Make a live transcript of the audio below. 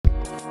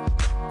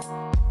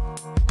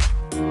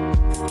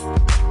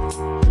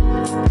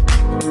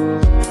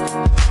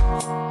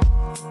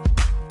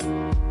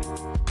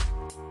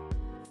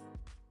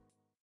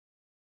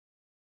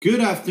Good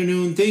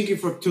afternoon. Thank you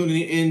for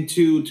tuning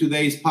into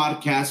today's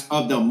podcast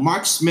of the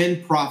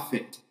Marksman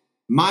Prophet.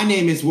 My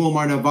name is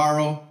Wilmar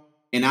Navarro,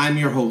 and I'm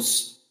your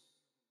host.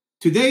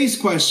 Today's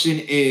question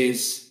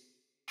is,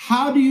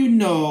 how do you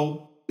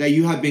know that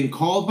you have been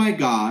called by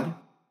God,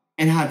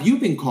 and have you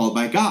been called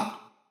by God?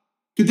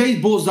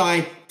 Today's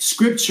bullseye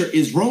scripture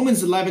is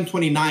Romans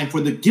 11:29,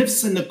 for the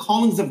gifts and the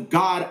callings of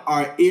God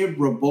are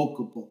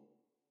irrevocable.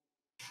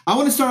 I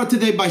want to start out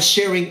today by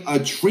sharing a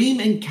dream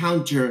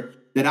encounter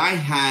that I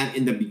had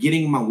in the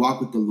beginning of my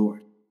walk with the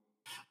Lord.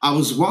 I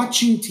was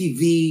watching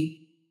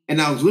TV and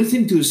I was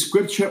listening to a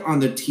scripture on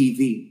the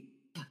TV.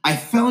 I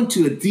fell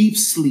into a deep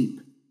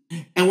sleep.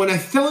 And when I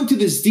fell into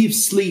this deep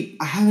sleep,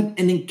 I had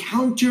an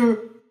encounter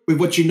with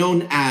what you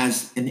know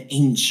as an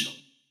angel.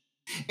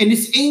 And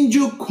this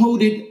angel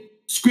quoted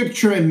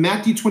scripture in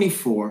Matthew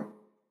 24.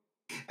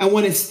 And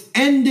when it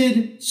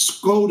ended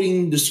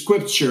quoting the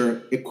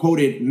scripture, it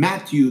quoted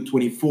Matthew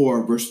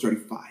 24, verse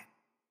 35.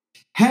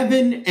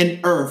 Heaven and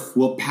earth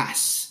will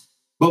pass,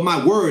 but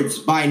my words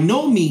by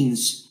no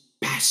means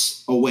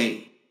pass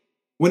away.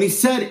 When he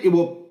said it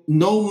will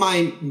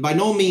by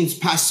no means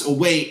pass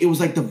away, it was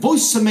like the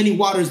voice of many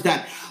waters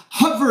that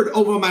hovered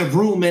over my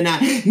room, and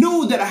I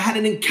knew that I had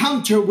an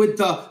encounter with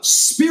the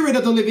Spirit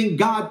of the living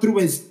God through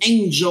his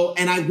angel,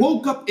 and I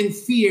woke up in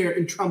fear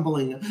and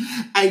trembling.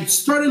 I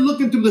started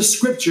looking through the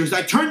scriptures.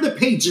 I turned the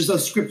pages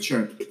of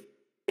scripture,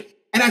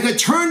 and as I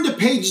turned the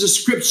pages of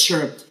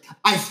scripture,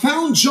 I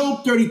found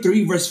Job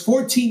 33, verse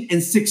 14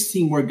 and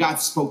 16, where God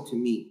spoke to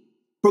me.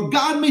 For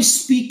God may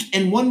speak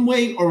in one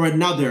way or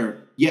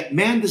another, yet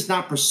man does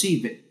not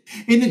perceive it.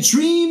 In a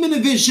dream and a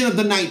vision of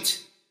the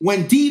night,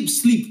 when deep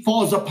sleep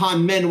falls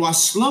upon men while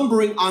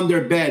slumbering on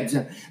their beds,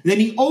 then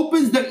he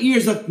opens the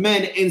ears of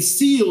men and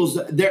seals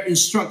their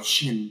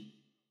instruction.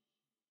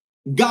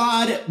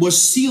 God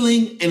was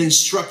sealing an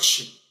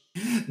instruction.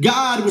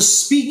 God was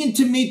speaking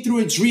to me through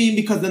a dream,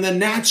 because in the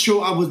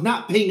natural, I was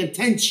not paying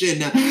attention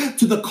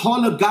to the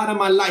call of God in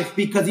my life,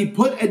 because he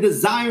put a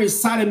desire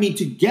inside of me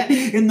to get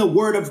in the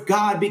word of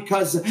God.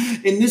 Because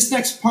in this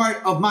next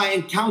part of my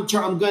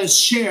encounter, I'm going to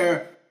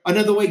share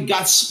another way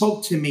God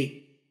spoke to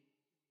me.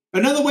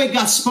 Another way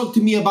God spoke to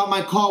me about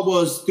my call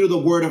was through the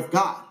word of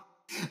God.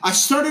 I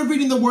started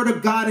reading the word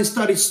of God and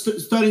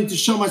starting to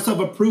show myself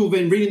approved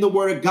and reading the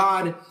word of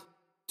God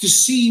to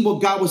see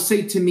what God would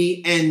say to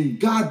me. And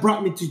God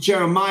brought me to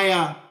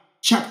Jeremiah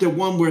chapter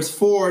 1, verse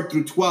 4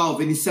 through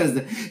 12. And he says,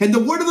 and the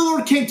word of the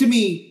Lord came to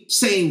me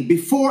saying,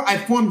 before I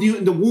formed you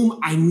in the womb,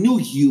 I knew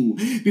you.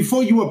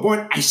 Before you were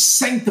born, I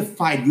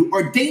sanctified you,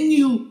 ordained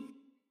you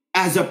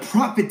as a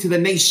prophet to the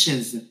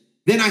nations.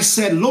 Then I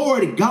said,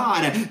 Lord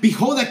God,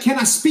 behold, I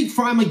cannot speak,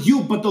 for I am a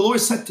youth. But the Lord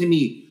said to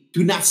me,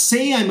 do not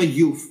say I am a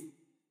youth,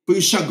 for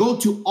you shall go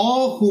to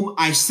all whom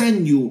I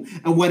send you,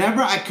 and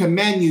whatever I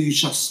command you, you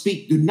shall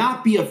speak. Do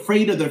not be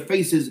afraid of their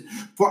faces,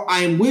 for I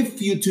am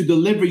with you to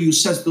deliver you,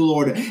 says the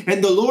Lord.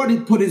 And the Lord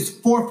had put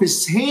forth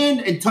his hand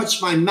and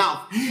touched my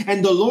mouth.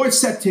 And the Lord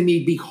said to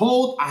me,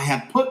 behold, I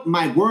have put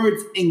my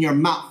words in your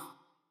mouth.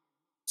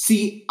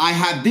 See, I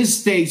have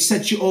this day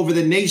set you over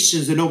the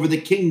nations and over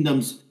the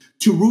kingdoms,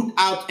 to root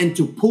out and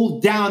to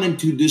pull down and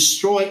to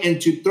destroy and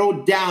to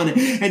throw down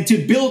and to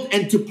build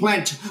and to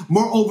plant.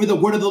 Moreover, the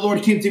word of the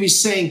Lord came to me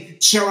saying,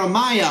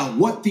 Jeremiah,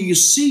 what do you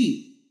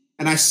see?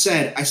 And I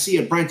said, I see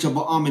a branch of an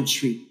almond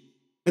tree.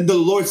 And the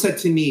Lord said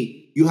to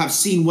me, you have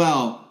seen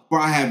well, for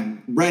I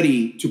am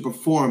ready to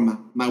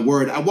perform my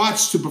word. I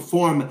watched to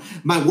perform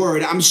my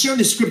word. I'm sharing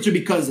this scripture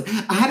because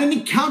I had an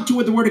encounter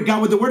with the word of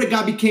God, where the word of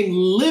God became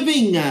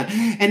living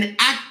and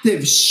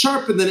active,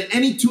 sharper than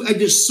any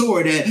two-edged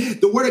sword.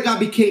 The word of God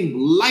became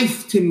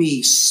life to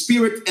me,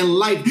 spirit and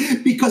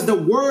life, because the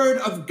word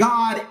of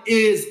God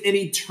is an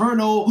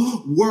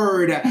eternal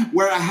word.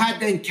 Where I had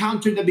the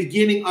encounter in the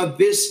beginning of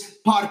this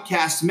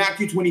podcast,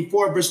 Matthew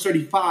 24, verse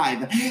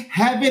 35.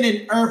 Heaven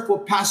and earth will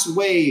pass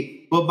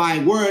away, but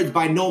my words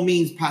by no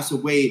means pass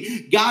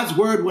away. God's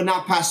word will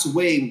not pass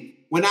away.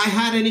 When I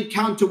had an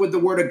encounter with the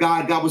word of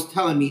God, God was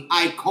telling me,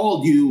 I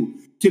called you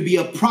to be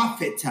a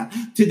prophet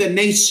to the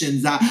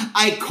nations.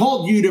 I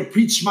called you to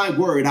preach my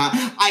word.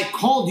 I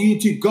called you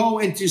to go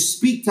and to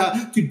speak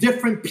to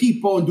different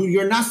people.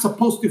 You're not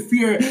supposed to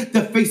fear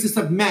the faces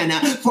of men,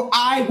 for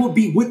I will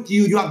be with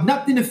you. You have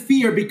nothing to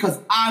fear, because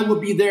I will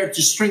be there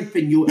to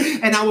strengthen you.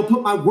 And I will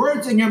put my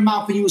words in your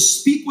mouth, and you will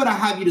speak what I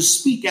have you to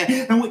speak.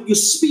 And when you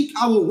speak,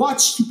 I will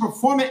watch to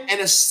perform it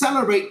and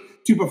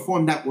accelerate to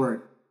perform that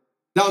word.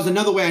 That was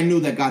another way I knew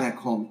that God had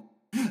called me.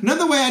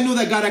 Another way I knew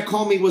that God had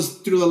called me was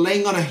through the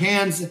laying on of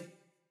hands.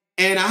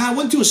 And I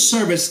went to a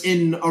service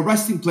in a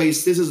resting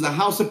place. This is the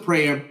house of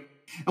prayer.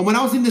 And when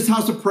I was in this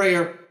house of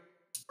prayer,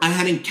 I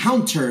had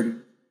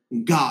encountered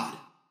God.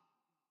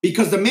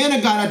 Because the man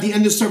of God at the end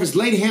of the service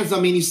laid hands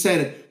on me and he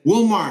said,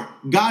 Wilmar,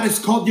 God has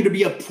called you to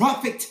be a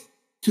prophet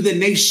to the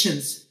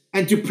nations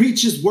and to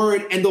preach his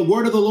word. And the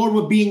word of the Lord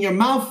will be in your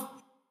mouth.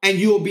 And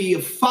you will be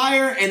a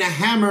fire and a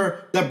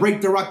hammer that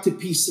break the rock to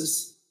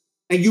pieces.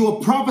 And you will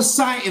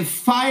prophesy, and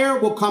fire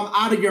will come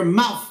out of your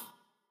mouth.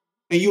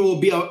 And you will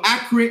be an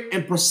accurate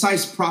and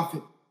precise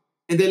prophet.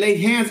 and they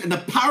laid hands, and the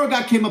power of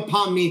God came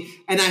upon me,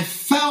 and I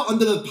fell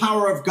under the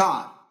power of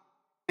God.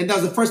 And that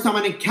was the first time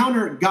I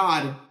encountered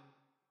God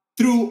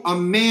through a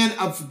man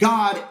of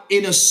God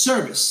in a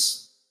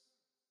service.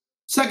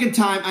 Second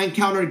time I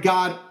encountered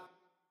God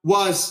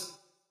was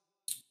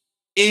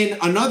in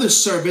another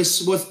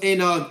service, was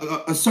in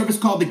a service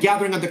called the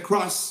Gathering of the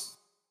Cross,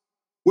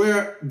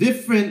 where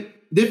different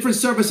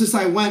services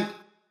I went,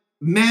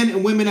 men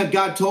and women of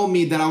God told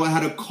me that I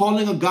had a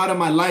calling of God in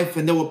my life,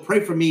 and they would pray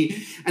for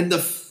me, and the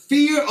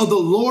fear of the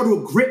Lord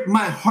will grip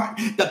my heart.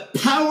 The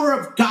power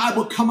of God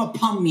will come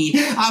upon me.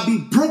 I'll be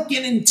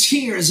broken in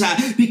tears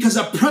because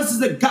the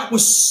presence of God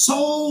was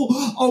so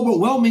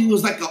overwhelming. It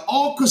was like an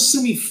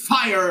all-consuming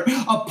fire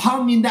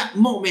upon me in that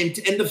moment.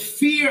 And the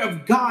fear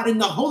of God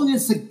and the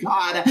holiness of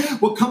God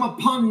will come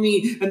upon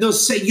me. And they'll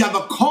say, you have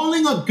a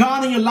calling of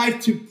God in your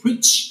life to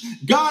preach.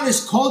 God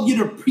has called you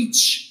to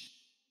preach.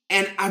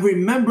 And I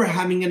remember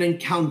having an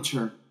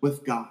encounter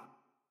with God.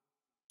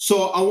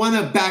 So I want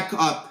to back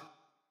up.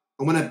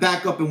 I want to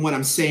back up in what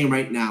I'm saying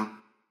right now.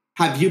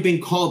 Have you been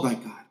called by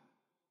God?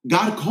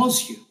 God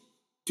calls you.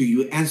 Do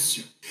you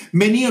answer?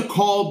 Many are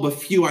called, but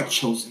few are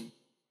chosen.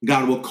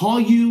 God will call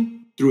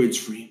you through a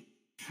dream.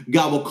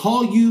 God will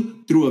call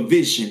you through a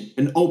vision,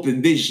 an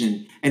open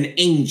vision, an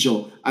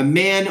angel, a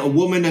man, a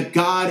woman of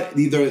God.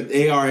 Either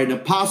they are an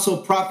apostle,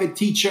 prophet,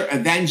 teacher,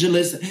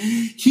 evangelist.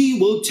 He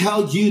will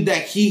tell you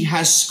that he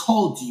has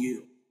called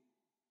you.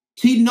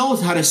 He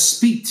knows how to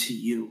speak to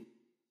you.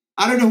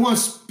 I don't know who I'm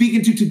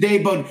speaking to today,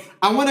 but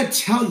I want to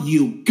tell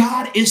you,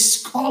 God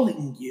is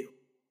calling you.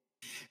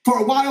 For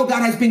a while,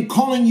 God has been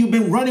calling you,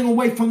 been running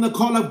away from the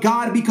call of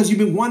God because you've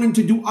been wanting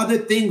to do other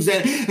things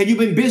and you've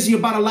been busy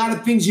about a lot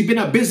of things. You've been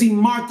a busy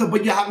Martha,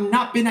 but you have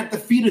not been at the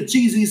feet of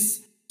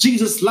Jesus.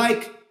 Jesus,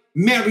 like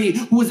Mary,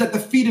 who was at the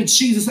feet of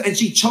Jesus, and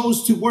she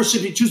chose to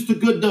worship. She chose to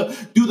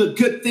do the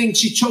good thing.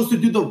 She chose to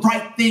do the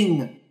right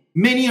thing.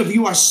 Many of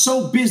you are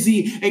so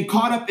busy and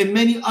caught up in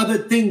many other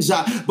things,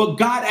 but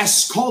God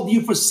has called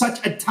you for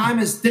such a time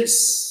as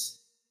this.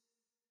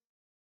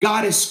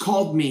 God has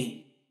called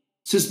me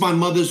since my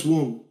mother's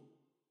womb.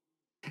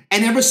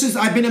 And ever since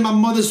I've been in my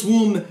mother's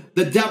womb,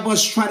 the devil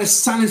has tried to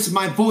silence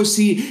my voice.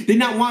 He did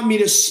not want me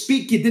to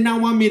speak. He did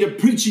not want me to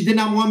preach. He did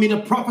not want me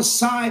to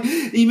prophesy.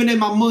 Even in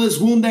my mother's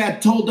womb, they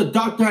had told the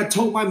doctor, I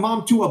told my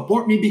mom to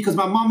abort me because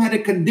my mom had a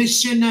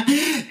condition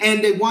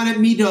and they wanted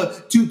me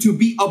to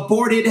be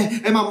aborted.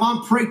 And my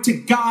mom prayed to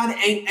God,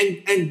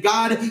 and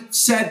God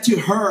said to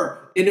her,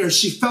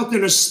 she felt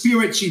in her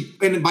spirit,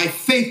 and by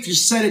faith, she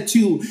said it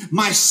too,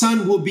 my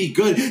son will be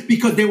good,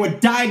 because they were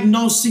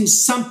diagnosing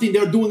something. They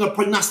were doing a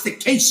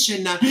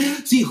prognostication.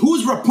 See,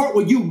 whose report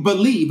will you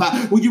believe?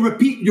 Will you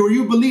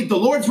believe the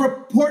Lord's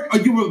report, or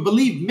you will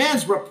believe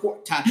man's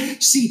report?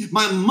 See,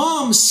 my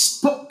mom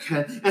spoke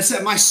and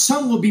said, my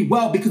son will be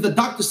well, because the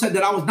doctor said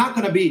that I was not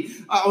going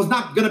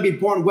to be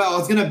born well. I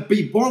was going to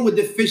be born with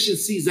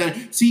deficiencies.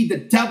 And see, the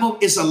devil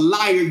is a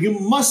liar. You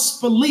must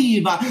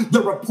believe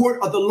the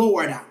report of the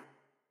Lord.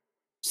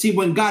 See,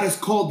 when God has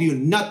called you,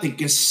 nothing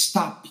can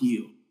stop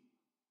you.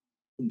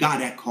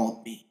 God had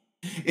called me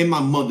in my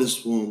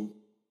mother's womb.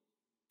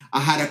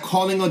 I had a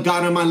calling of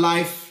God in my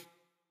life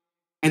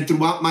and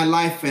throughout my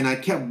life, and I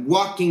kept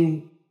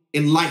walking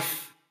in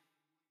life.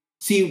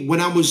 See, when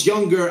I was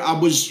younger, I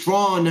was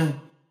drawn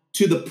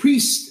to the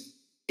priest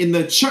in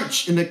the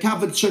church, in the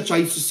Catholic church. I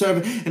used to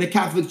serve in a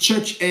Catholic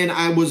church, and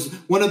I was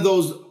one of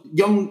those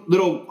young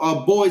little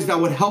boys that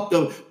would help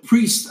the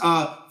priest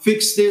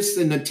fix this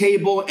and the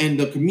table and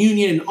the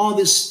communion and all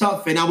this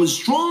stuff. And I was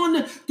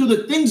drawn to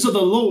the things of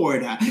the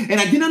Lord. And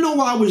I didn't know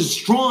why I was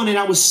drawn. And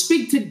I would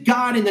speak to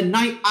God in the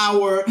night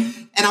hour,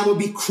 and I would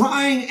be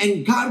crying,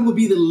 and God would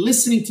be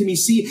listening to me.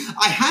 See,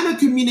 I had a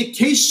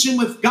communication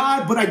with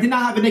God, but I did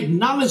not have an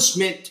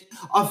acknowledgement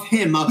of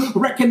him,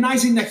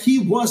 recognizing that he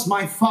was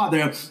my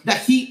father,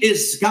 that he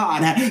is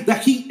God,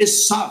 that he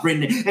is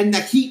sovereign, and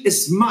that he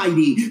is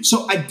mighty.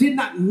 So I did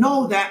not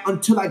know that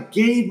until I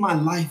gave my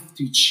life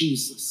to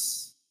Jesus.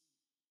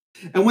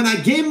 And when I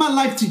gave my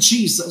life to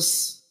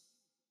Jesus,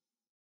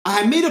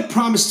 I made a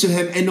promise to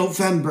him in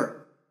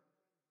November.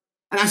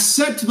 And I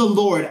said to the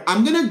Lord,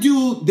 I'm going to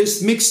do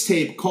this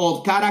mixtape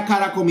called Cara a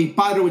Cara con mi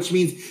Padre, which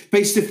means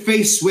face to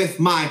face with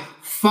my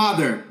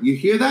Father. You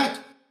hear that?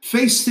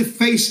 Face to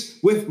face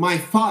with my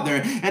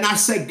Father. And I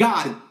said,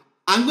 God,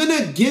 I'm going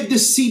to give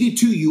this CD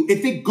to you.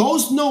 If it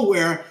goes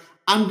nowhere,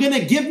 I'm going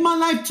to give my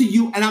life to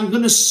you, and I'm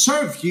going to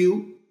serve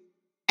you,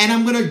 and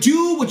I'm going to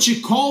do what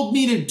you called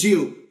me to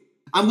do.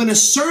 I'm going to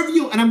serve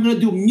you, and I'm going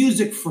to do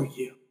music for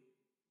you.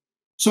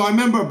 So I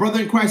remember a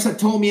brother in Christ that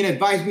told me and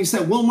advised me, he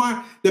said,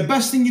 Wilmar, the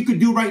best thing you could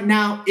do right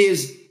now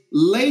is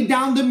lay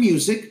down the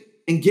music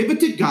and give it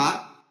to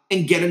God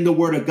and get in the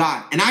Word of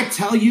God. And I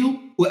tell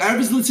you,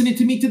 whoever's listening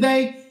to me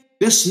today,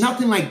 there's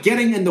nothing like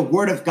getting in the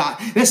Word of God.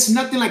 There's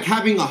nothing like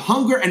having a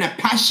hunger and a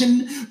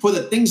passion for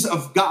the things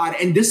of God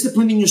and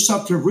disciplining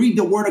yourself to read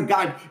the Word of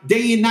God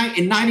day and night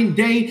and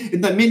day.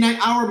 In the midnight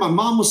hour, my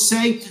mom will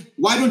say,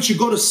 why don't you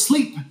go to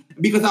sleep?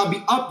 because I'll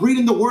be up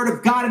reading the Word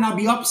of God, and I'll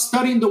be up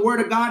studying the Word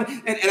of God,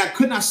 and I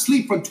could not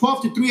sleep from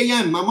 12 to 3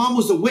 a.m. My mom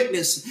was a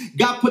witness.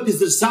 God put this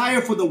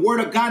desire for the Word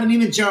of God, and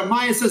even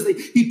Jeremiah says that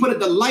he put a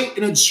delight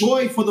and a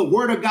joy for the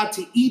Word of God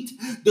to eat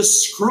the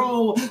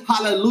scroll.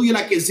 Hallelujah.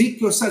 Like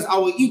Ezekiel says, I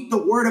will eat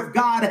the Word of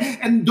God.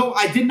 And though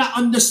I did not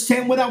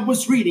understand what I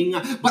was reading,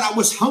 but I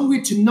was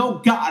hungry to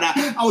know God.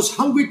 I was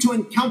hungry to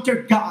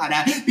encounter God,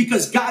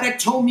 because God had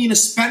told me in a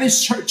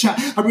Spanish church,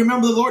 I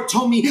remember the Lord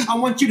told me, I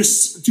want you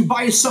to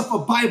buy yourself a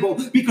Bible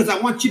because I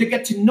want you to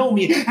get to know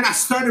me. And I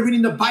started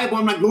reading the Bible.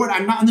 I'm like, Lord,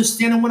 I'm not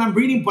understanding what I'm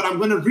reading, but I'm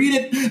going to read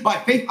it by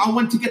faith. I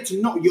want to get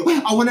to know you.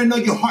 I want to know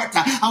your heart.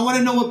 I want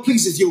to know what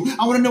pleases you.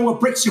 I want to know what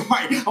breaks your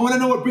heart. I want to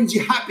know what brings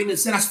you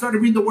happiness. And I started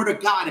reading the Word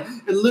of God.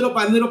 And little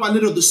by little by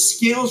little, the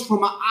scales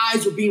from my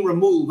eyes were being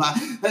removed.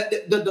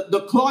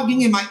 The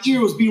clogging in my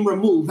ear was being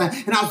removed.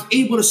 And I was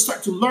able to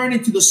start to learn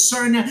and to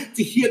discern,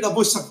 to hear the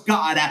voice of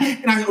God.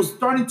 And I was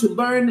starting to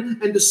learn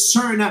and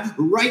discern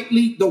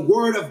rightly the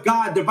Word of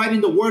God,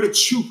 dividing the word of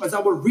truth. As I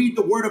would read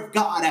the Word of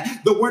God,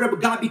 the Word of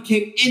God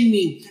became in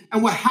me.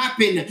 And what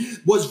happened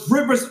was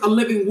rivers of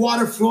living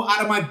water flow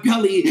out of my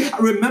belly. I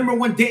remember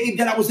one day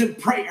that I was in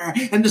prayer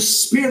and the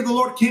Spirit of the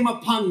Lord came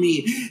upon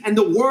me and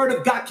the Word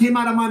of God came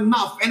out of my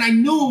mouth. And I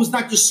knew it was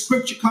not just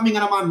scripture coming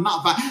out of my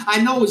mouth.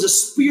 I know it was a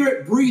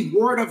Spirit-breathed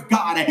Word of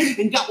God.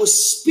 And God was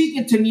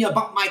speaking to me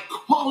about my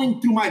calling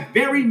through my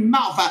very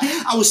mouth.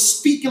 I was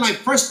speaking like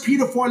 1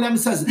 Peter 4:11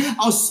 says,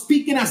 I was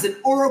speaking as an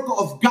oracle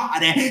of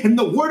God. And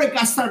the Word of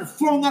God started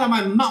flowing out of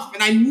my mouth.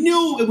 And I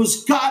knew it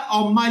was God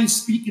Almighty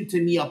speaking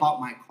to me about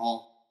my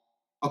call.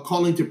 A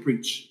calling to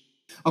preach.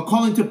 A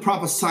calling to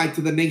prophesy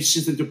to the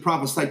nations and to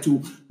prophesy to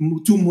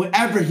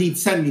whoever He'd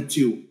send me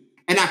to.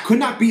 And I could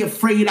not be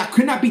afraid. I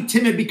could not be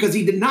timid because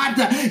He did not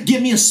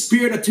give me a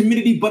spirit of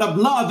timidity, but of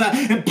love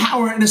and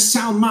power and a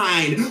sound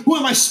mind. Who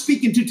am I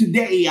speaking to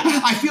today?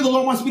 I feel the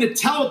Lord wants me to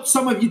tell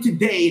some of you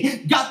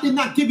today, God did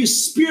not give you a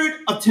spirit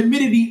of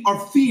timidity or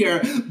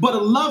fear, but a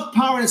love,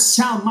 power, and a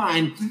sound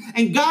mind.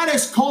 And God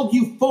has called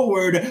you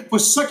forward for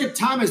such a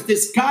time as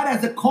this. God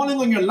has a calling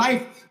on your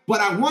life. But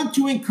I want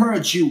to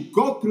encourage you,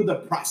 go through the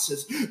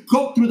process,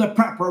 go through the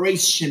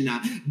preparation.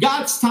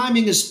 God's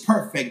timing is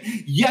perfect.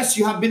 Yes,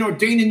 you have been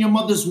ordained in your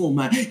mother's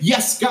womb.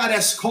 Yes, God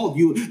has called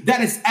you.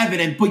 That is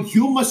evident. But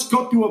you must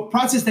go through a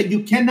process that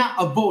you cannot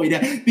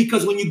avoid,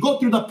 because when you go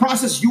through the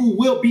process, you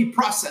will be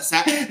processed.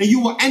 And you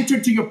will enter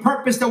to your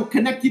purpose that will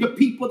connect you to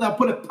people that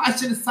will put a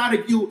passion inside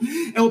of you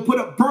and will put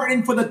a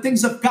burden for the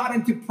things of God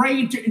and to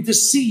pray and to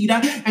intercede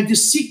and to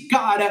seek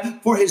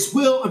God for His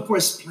will and for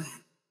His plan.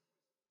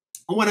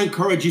 I want to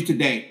encourage you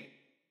today.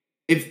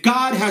 If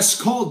God has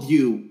called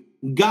you,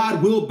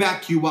 God will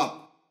back you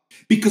up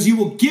because He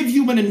will give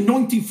you an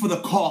anointing for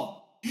the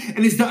call.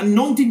 And it's the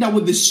anointing that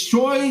will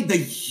destroy the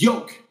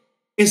yoke.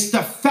 It's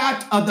the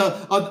fat of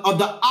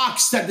the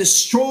ox that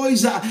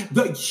destroys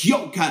the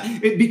yoke.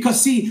 Because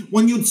see,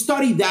 when you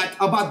study that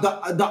about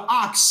the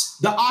ox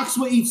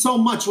will eat so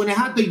much when it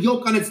had the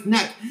yoke on its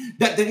neck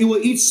that it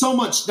will eat so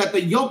much that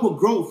the yoke will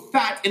grow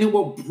fat and it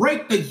will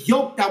break the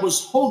yoke that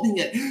was holding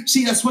it.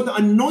 See, that's what the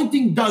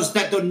anointing does.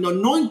 That the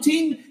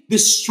anointing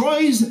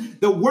destroys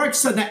the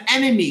works of the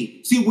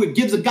enemy. See, what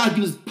God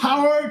gives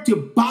power to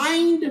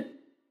bind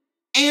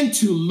and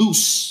to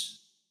loose.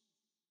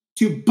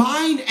 To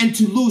bind and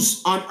to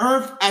loose on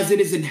earth as it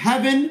is in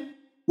heaven.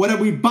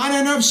 Whatever we bind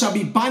on earth shall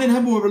be bind in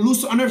heaven. Whatever we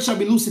loose on earth shall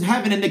be loose in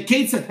heaven. And the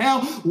gates of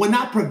hell will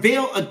not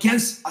prevail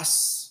against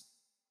us.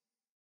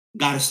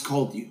 God has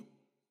called you.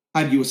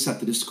 Have you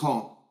accepted His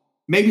call?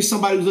 Maybe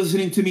somebody who's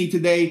listening to me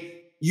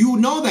today, you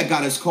know that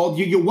God has called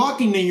you. You're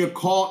walking in your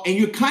call and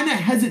you're kind of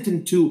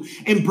hesitant to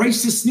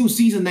embrace this new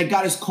season that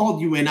God has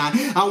called you in.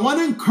 I want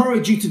to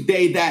encourage you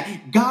today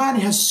that God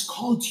has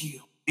called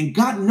you. And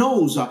God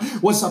knows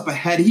what's up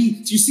ahead.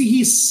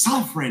 He's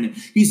sovereign.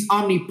 He's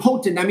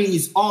omnipotent. That means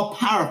He's all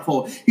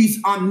powerful.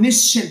 He's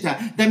omniscient.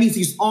 That means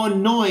He's all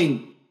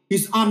knowing.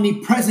 He's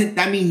omnipresent.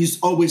 That means He's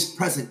always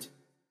present.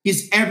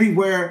 He's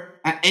everywhere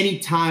at any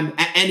time,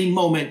 at any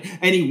moment,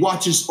 and He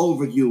watches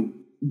over you.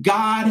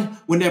 God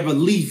will never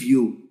leave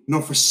you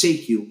nor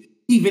forsake you.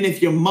 Even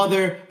if your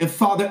mother and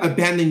father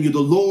abandon you, the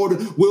Lord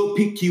will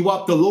pick you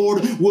up. The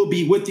Lord will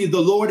be with you.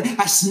 The Lord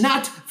has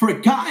not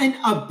forgotten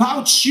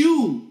about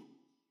you.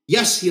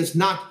 Yes, He has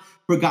not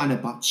forgotten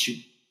about you.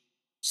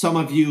 Some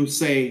of you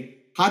say,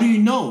 how do you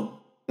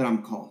know that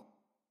I'm called?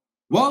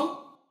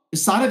 Well,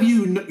 inside of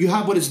you, you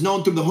have what is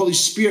known through the Holy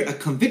Spirit, a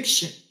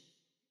conviction.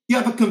 You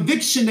have a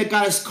conviction that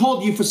God has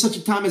called you for such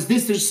a time as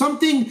this. There's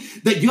something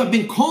that you have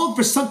been called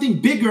for,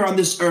 something bigger on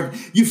this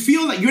earth. You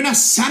feel like you're not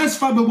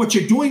satisfied with what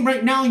you're doing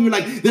right now. And you're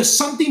like, there's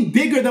something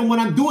bigger than what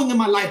I'm doing in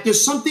my life.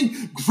 There's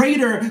something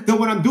greater than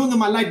what I'm doing in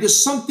my life.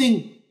 There's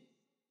something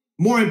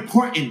more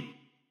important.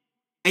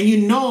 And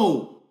you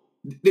know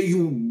that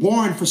you were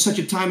born for such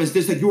a time as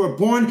this, that you were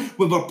born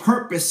with a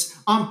purpose,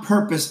 on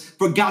purpose,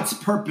 for God's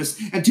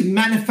purpose, and to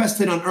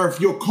manifest it on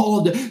earth. You're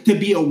called to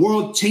be a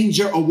world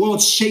changer, a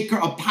world shaker,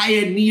 a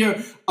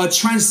pioneer, a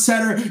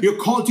trendsetter. You're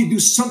called to do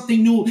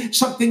something new,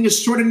 something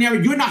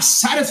extraordinary. You're not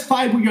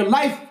satisfied with your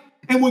life,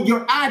 And when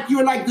you're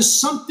like, there's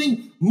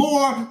something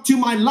more to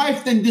my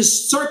life than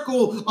this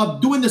circle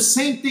of doing the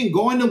same thing,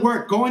 going to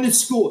work, going to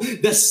school,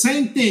 the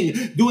same thing,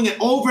 doing it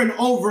over and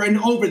over and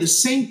over, the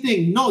same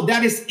thing. No,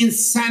 that is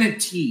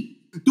insanity.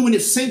 Doing the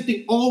same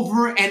thing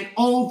over and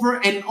over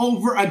and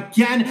over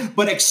again,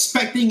 but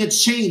expecting a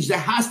change. There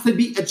has to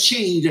be a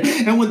change.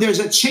 And when there's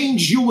a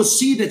change, you will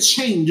see the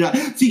change.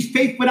 See,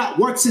 faith without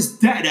works is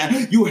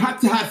dead. You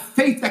have to have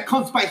faith that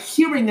comes by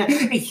hearing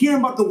and hearing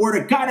about the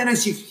word of God. And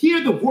as you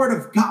hear the word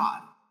of God,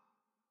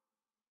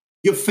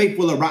 your faith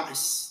will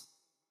arise.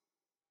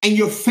 And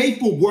your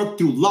faith will work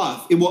through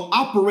love. It will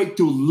operate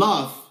through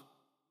love,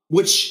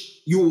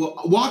 which you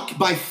will walk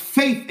by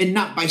faith and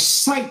not by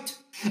sight.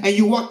 And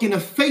you walk in a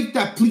faith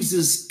that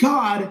pleases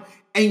God,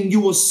 and you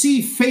will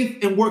see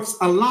faith and works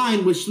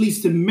align, which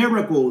leads to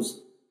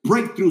miracles,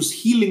 breakthroughs,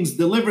 healings,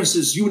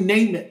 deliverances, you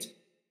name it.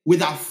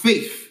 Without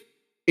faith,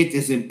 it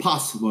is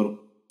impossible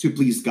to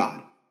please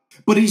God.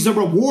 But he's a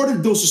rewarder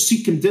of those who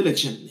seek him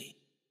diligently.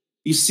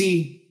 You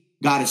see,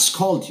 God has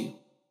called you.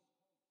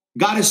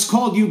 God has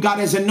called you, God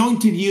has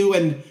anointed you,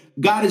 and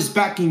God is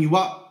backing you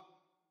up.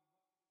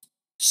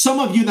 Some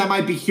of you that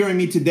might be hearing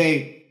me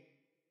today,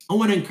 I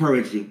want to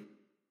encourage you.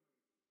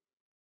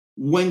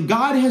 When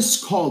God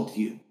has called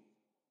you,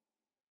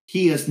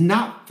 he has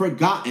not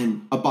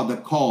forgotten about the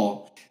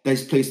call that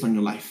is placed on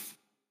your life.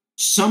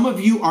 Some of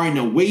you are in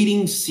a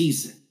waiting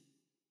season,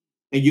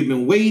 and you've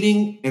been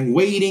waiting and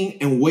waiting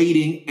and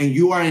waiting, and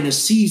you are in a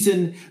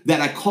season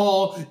that I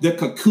call the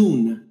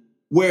cocoon,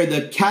 where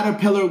the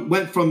caterpillar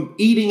went from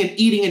eating and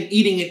eating and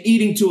eating and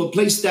eating to a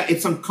place that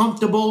it's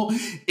uncomfortable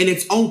in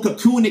its own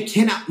cocoon. It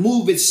cannot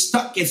move. It's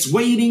stuck. It's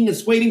waiting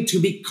to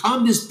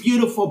become this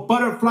beautiful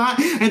butterfly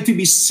and to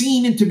be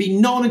seen and to be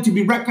known and to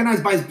be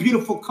recognized by its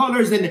beautiful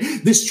colors. And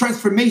this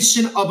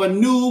transformation of a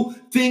new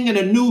thing and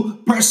a new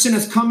person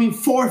is coming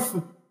forth.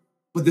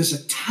 But there's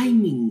a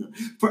timing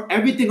for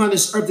everything on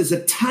this earth. There's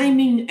a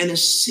timing and a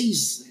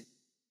season.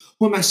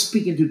 Who am I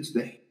speaking to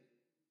today?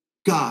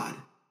 God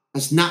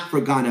has not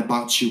forgotten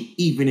about you,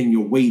 even in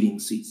your waiting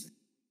season.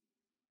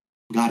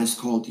 God has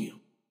called you.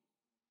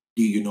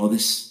 Do you know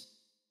this?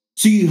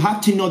 So you have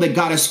to know that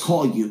God has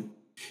called you.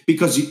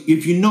 Because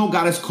if you know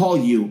God has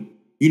called you,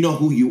 you know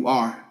who you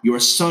are. You're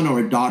a son or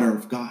a daughter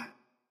of God.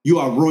 You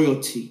are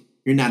royalty.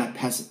 You're not a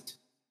peasant.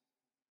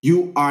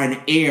 You are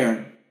an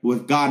heir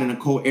with God and a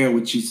co-heir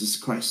with Jesus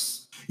Christ.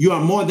 You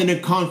are more than a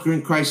conqueror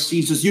in Christ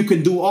Jesus. You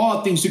can do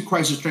all things through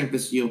Christ who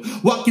strengthens you.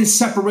 What can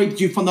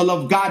separate you from the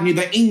love of God?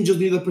 Neither angels,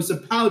 neither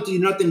principality,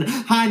 nothing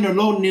high nor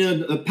low,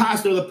 neither the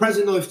past, nor the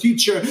present, nor the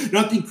future,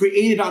 nothing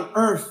created on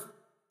earth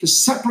to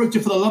separate you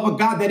from the love of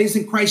God that is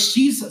in Christ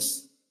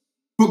Jesus.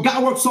 For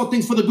God works all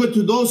things for the good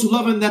to those who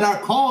love him, that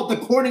are called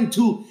according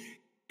to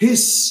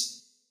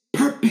his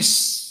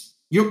purpose.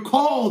 You're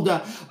called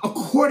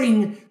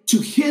according to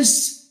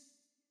his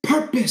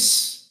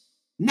purpose,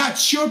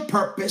 not your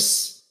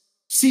purpose.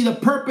 See, the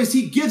purpose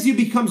he gives you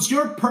becomes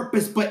your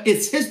purpose, but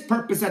it's his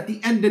purpose at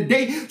the end of the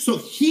day, so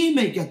he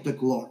may get the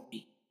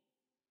glory.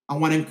 I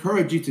want to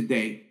encourage you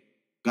today.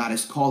 God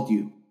has called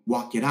you.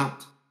 Walk it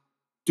out.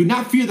 Do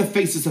not fear the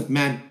faces of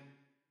men.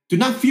 Do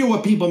not fear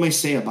what people may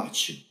say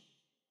about you.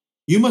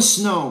 You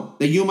must know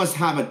that you must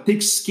have a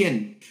thick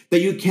skin,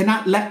 that you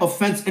cannot let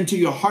offense enter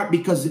your heart,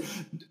 because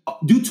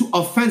due to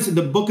offense, in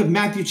the book of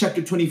Matthew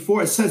chapter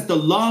 24, it says the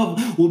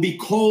love will be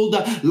cold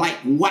like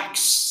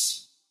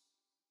wax.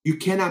 You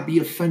cannot be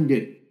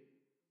offended.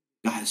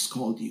 God has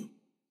called you.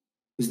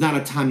 It's not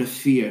a time to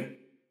fear.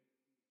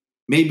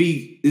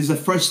 Maybe this is the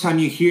first time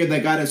you hear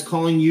that God is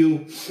calling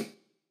you,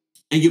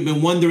 and you've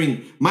been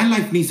wondering, my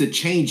life needs a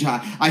change.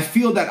 I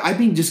feel that I've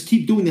been just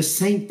keep doing the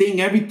same thing.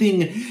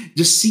 Everything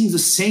just seems the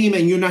same,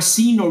 and you're not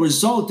seeing no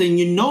result. And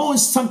you know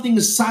it's something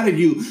inside of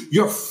you.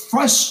 You're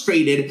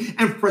frustrated,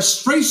 and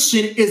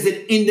frustration is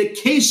an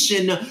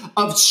indication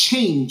of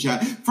change.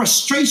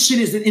 Frustration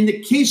is an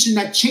indication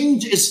that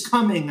change is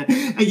coming.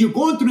 And you're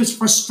going through this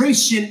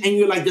frustration, and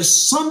you're like,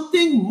 there's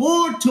something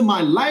more to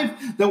my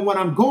life than what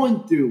I'm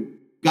going through.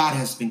 God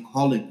has been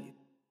calling you.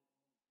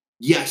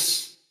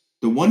 Yes.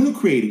 The one who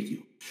created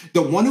you,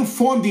 the one who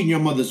formed you in your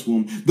mother's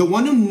womb, the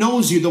one who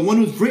knows you, the one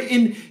who's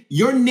written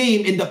your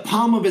name in the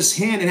palm of his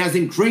hand and has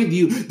engraved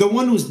you, the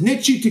one who's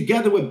knit you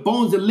together with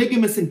bones and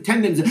ligaments and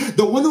tendons,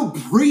 the one who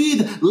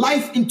breathed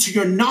life into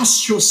your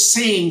nostrils,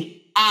 saying,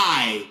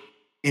 I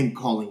am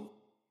calling you.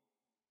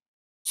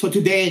 So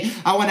today,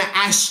 I want to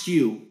ask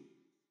you,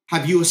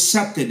 have you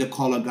accepted the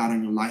call of God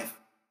in your life?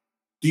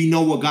 Do you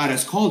know what God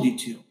has called you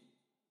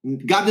to?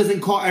 God doesn't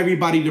call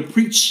everybody to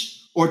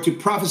preach or to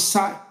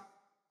prophesy.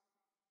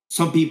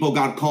 Some people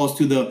God calls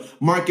to the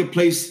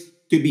marketplace,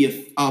 to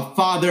be a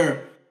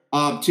father,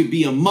 to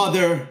be a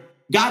mother.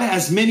 God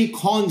has many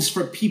callings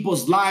for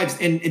people's lives,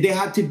 and they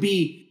have to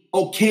be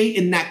okay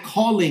in that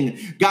calling.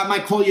 God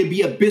might call you to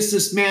be a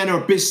businessman or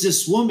a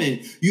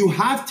businesswoman. You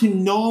have to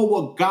know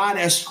what God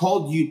has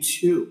called you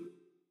to,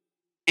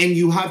 and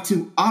you have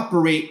to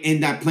operate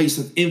in that place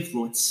of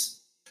influence.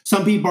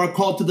 Some people are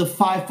called to the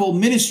fivefold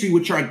ministry,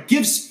 which are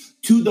gifts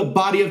to the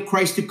body of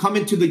Christ, to come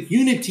into the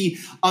unity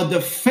of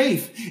the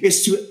faith,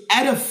 is to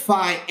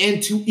edify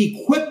and to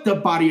equip the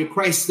body of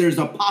Christ. There's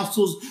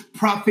apostles,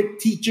 prophet,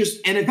 teachers,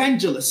 and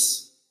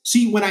evangelists.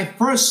 See, when I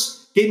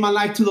first gave my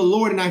life to the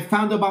Lord and I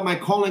found out about my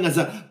calling as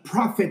a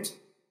prophet,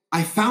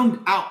 I found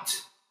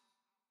out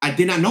I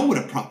did not know what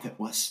a prophet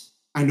was.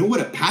 I knew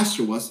what a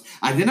pastor was.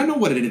 I did not know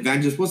what an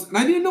evangelist was. And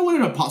I didn't know what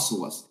an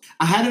apostle was.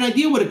 I had an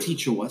idea what a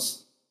teacher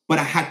was, but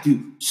I had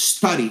to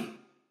study.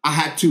 I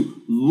had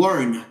to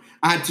learn.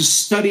 I had to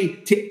study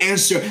to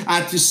answer. I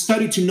had to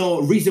study to know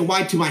a reason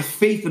why to my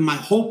faith and my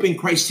hope in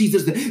Christ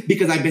Jesus,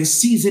 because I've been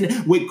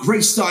seasoned with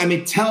grace. So I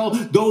may tell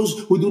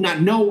those who do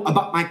not know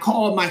about my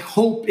call, my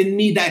hope in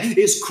me, that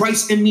is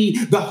Christ in me,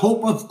 the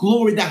hope of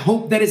glory, that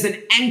hope that is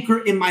an anchor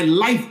in my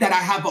life, that I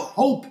have a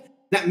hope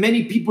that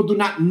many people do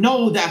not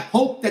know, that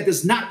hope that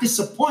does not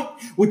disappoint,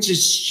 which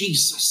is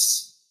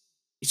Jesus.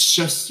 It's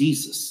just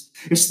Jesus.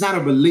 It's not a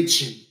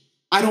religion.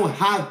 I don't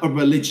have a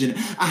religion.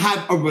 I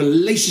have a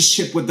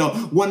relationship with the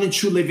one and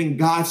true living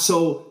God.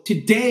 So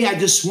today I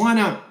just want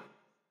to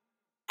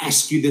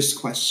ask you this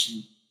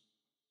question.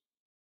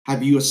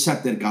 Have you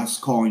accepted God's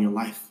call in your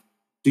life?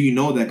 Do you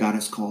know that God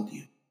has called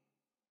you?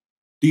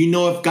 Do you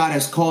know if God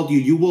has called you,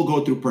 you will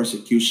go through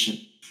persecution?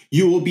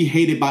 You will be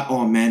hated by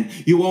all men.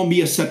 You won't be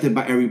accepted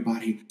by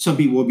everybody. Some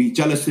people will be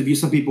jealous of you.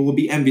 Some people will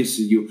be envious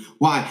of you.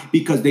 Why?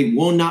 Because they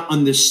will not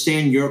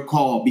understand your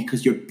call,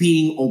 because you're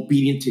being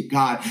obedient to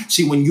God.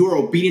 See, when you're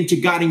obedient to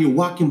God and you're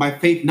walking by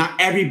faith, not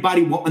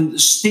everybody will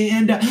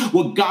understand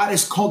what God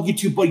has called you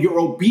to, but your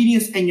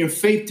obedience and your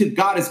faith to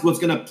God is what's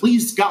going to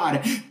please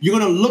God. You're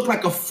going to look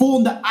like a fool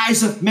in the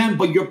eyes of men,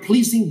 but you're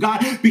pleasing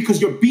God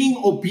because you're being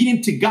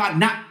obedient to God.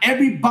 Not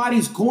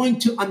everybody's going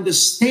to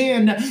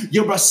understand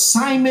your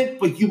assignment,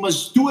 but you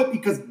must do it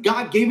because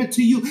God gave it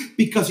to you,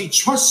 because he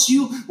trusts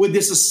you with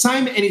this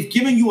assignment and he's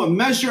given you a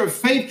measure of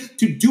faith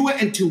to do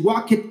it and to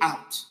walk it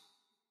out.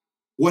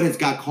 What has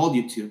God called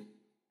you to?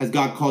 Has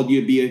God called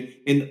you to be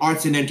in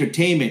arts and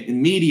entertainment,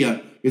 in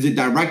media? Is it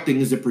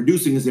directing? Is it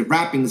producing? Is it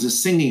rapping? Is it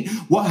singing?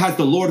 What has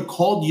the Lord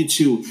called you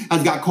to?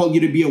 Has God called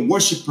you to be a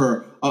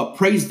worshiper, a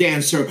praise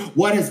dancer?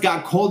 What has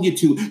God called you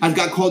to? Has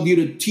God called you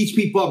to teach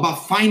people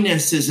about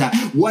finances?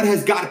 What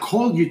has God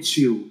called you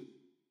to?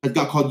 Has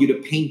God called you to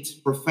paint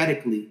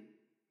prophetically?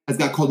 Has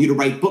God called you to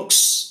write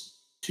books,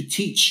 to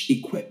teach,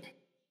 equip,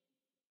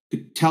 to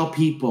tell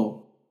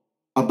people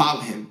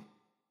about him?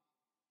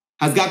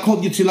 Has God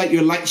called you to let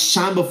your light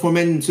shine before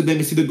men so they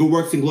may see the good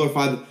works and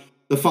glorify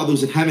the Father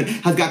who's in heaven?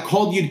 Has God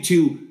called you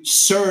to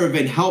serve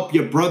and help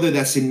your brother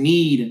that's in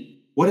need?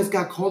 What has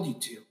God called you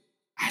to?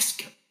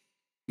 Ask him.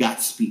 God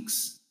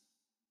speaks.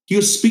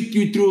 He'll speak to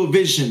you through a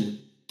vision,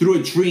 through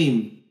a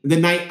dream, in the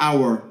night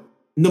hour,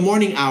 in the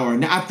morning hour, in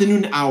the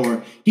afternoon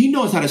hour. He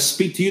knows how to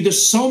speak to you.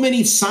 There's so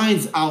many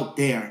signs out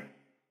there.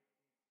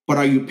 But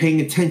are you paying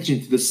attention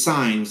to the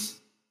signs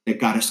that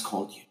God has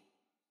called you?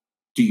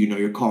 Do you know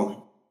your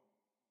calling?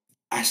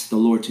 Ask the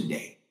Lord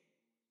today.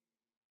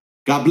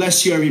 God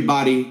bless you,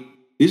 everybody.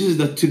 This is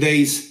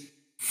today's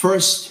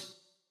first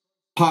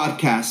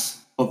podcast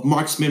of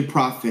Marksman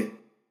Prophet.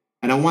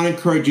 And I want to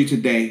encourage you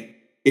today,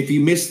 if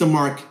you missed the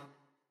mark,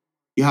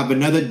 you have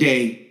another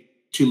day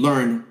to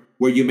learn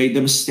where you made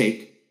the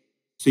mistake,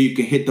 so you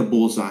can hit the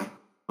bullseye.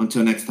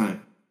 Until next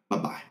time,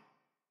 bye-bye.